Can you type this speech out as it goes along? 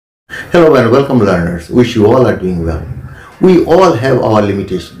Hello and welcome learners. Wish you all are doing well. We all have our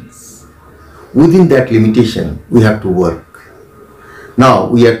limitations. Within that limitation, we have to work. Now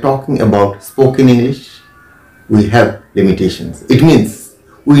we are talking about spoken English. We have limitations. It means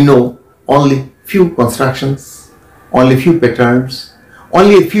we know only few constructions, only few patterns,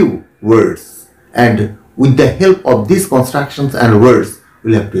 only a few words, and with the help of these constructions and words,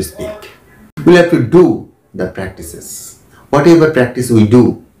 we'll have to speak. We'll have to do the practices. Whatever practice we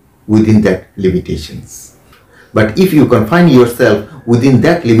do within that limitations. But if you confine yourself within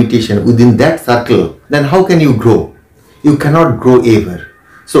that limitation, within that circle, then how can you grow? You cannot grow ever.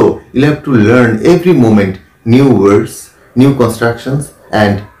 So you'll have to learn every moment new words, new constructions,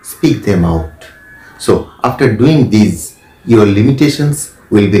 and speak them out. So after doing these, your limitations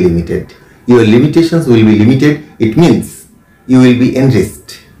will be limited. Your limitations will be limited. It means you will be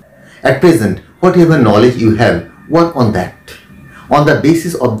enriched. At present, whatever knowledge you have, work on that. On the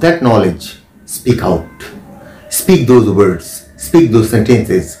basis of that knowledge, speak out. Speak those words, speak those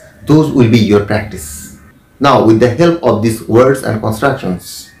sentences. Those will be your practice. Now, with the help of these words and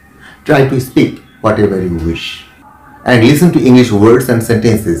constructions, try to speak whatever you wish. And listen to English words and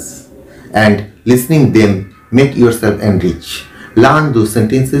sentences. And listening them, make yourself enrich. Learn those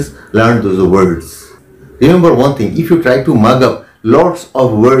sentences, learn those words. Remember one thing, if you try to mug up lots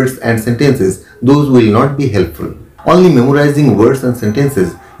of words and sentences, those will not be helpful. Only memorizing words and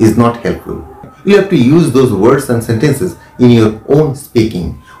sentences is not helpful. You have to use those words and sentences in your own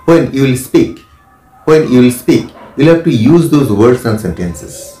speaking. When you will speak, you'll have to use those words and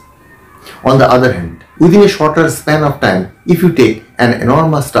sentences. On the other hand, within a shorter span of time, if you take an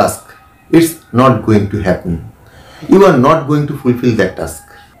enormous task, it's not going to happen. You are not going to fulfill that task.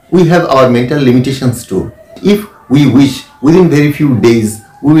 We have our mental limitations too. If we wish within very few days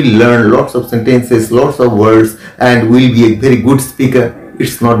we will learn lots of sentences, lots of words, and we will be a very good speaker,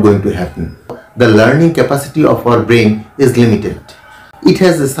 it's not going to happen. The learning capacity of our brain is limited. It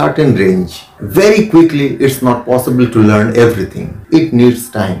has a certain range. Very quickly, it's not possible to learn everything. It needs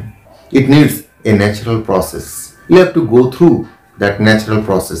time. It needs a natural process. You have to go through that natural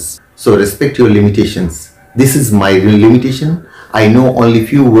process. So respect your limitations. This is my real limitation. I know only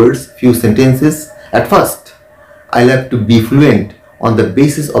few words, few sentences. At first, I'll have to be fluent on the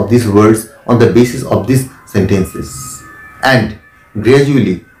basis of these words, on the basis of these sentences. And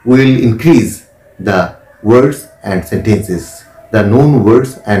gradually, we will increase the words and sentences, the known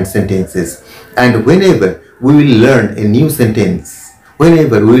words and sentences. And whenever we will learn a new sentence,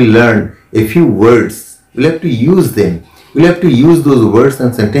 whenever we will learn a few words, we'll have to use them. We'll have to use those words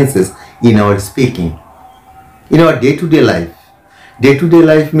and sentences in our speaking. In our day-to-day life. Day-to-day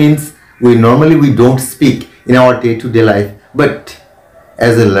life means we don't speak in our day-to-day life, but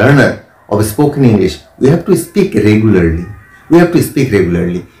as a learner of spoken English, we have to speak regularly. We have to speak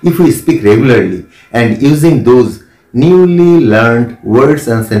regularly. If we speak regularly and using those newly learned words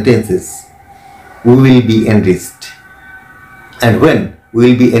and sentences, we will be enriched. And when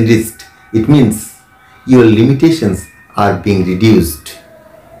we will be enriched, it means your limitations are being reduced.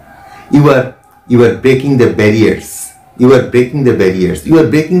 You are breaking the barriers. You are breaking the barriers. You are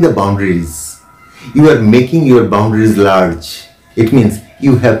breaking the boundaries. You are making your boundaries large. It means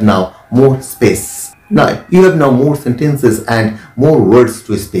you have now more space. Now you have now more sentences and more words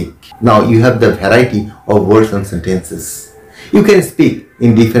to speak. Now you have the variety of words and sentences. You can speak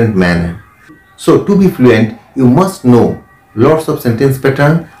in different manner. So to be fluent, you must know lots of sentence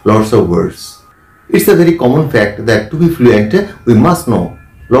pattern, lots of words. It's a very common fact that to be fluent, we must know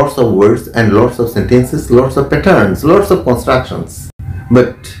lots of words and lots of sentences, lots of patterns, lots of constructions.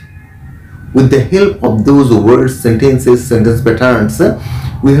 But with the help of those words, sentences, sentence patterns,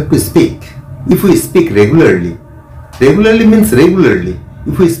 we have to speak. If we speak regularly, regularly means regularly.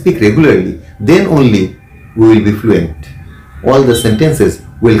 If we speak regularly, then only we will be fluent. All the sentences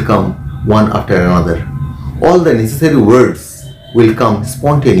will come one after another. All the necessary words will come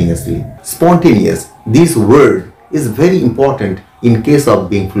spontaneously. Spontaneous, this word is very important in case of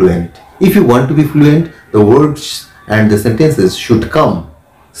being fluent. If you want to be fluent, the words and the sentences should come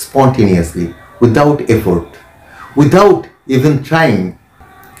spontaneously, without effort, without even trying.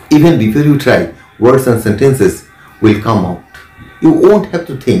 Even before you try, words and sentences will come out. You won't have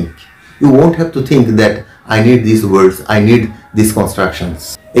to think. You won't have to think that I need these words, I need these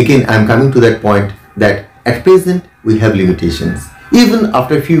constructions. Again, I am coming to that point that at present we have limitations. Even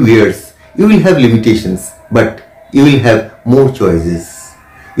after a few years, you will have limitations, but you will have more choices.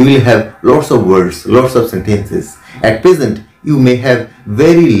 You will have lots of words, lots of sentences. At present, you may have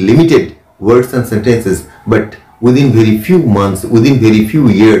very limited words and sentences, but within very few months, within very few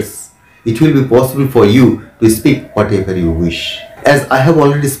years, it will be possible for you to speak whatever you wish. As I have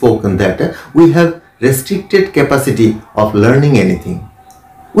already spoken that we have restricted capacity of learning anything.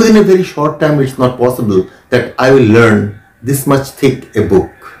 Within a very short time, it's not possible that I will learn this much thick a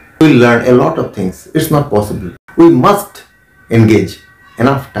book. We will learn a lot of things. It's not possible. We must engage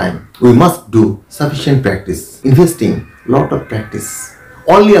enough time. We must do sufficient practice, investing lot of practice.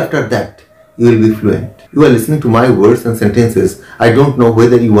 Only after that you will be fluent. You are listening to my words and sentences. I don't know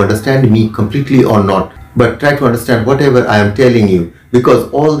whether you understand me completely or not, but try to understand whatever I am telling you,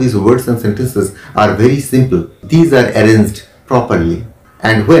 because all these words and sentences are very simple. These are arranged properly,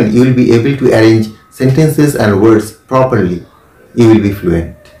 and when you will be able to arrange sentences and words properly, you will be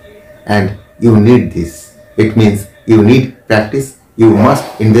fluent. And you need this. It means you need practice. You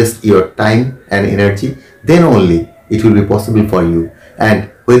must invest your time and energy. Then only it will be possible for you.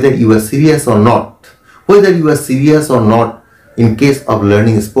 And whether you are serious or not, in case of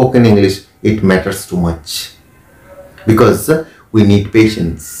learning spoken English, it matters too much. Because we need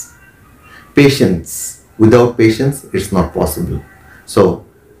patience. Patience. Without patience, it's not possible. So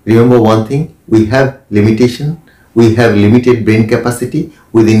remember one thing, we have limitation. We have limited brain capacity.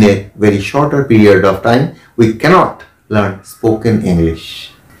 Within a very shorter period of time, we cannot learn spoken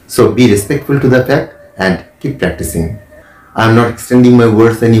English. So be respectful to the fact and keep practicing. I am not extending my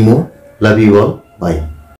words anymore. Love you all. Bye.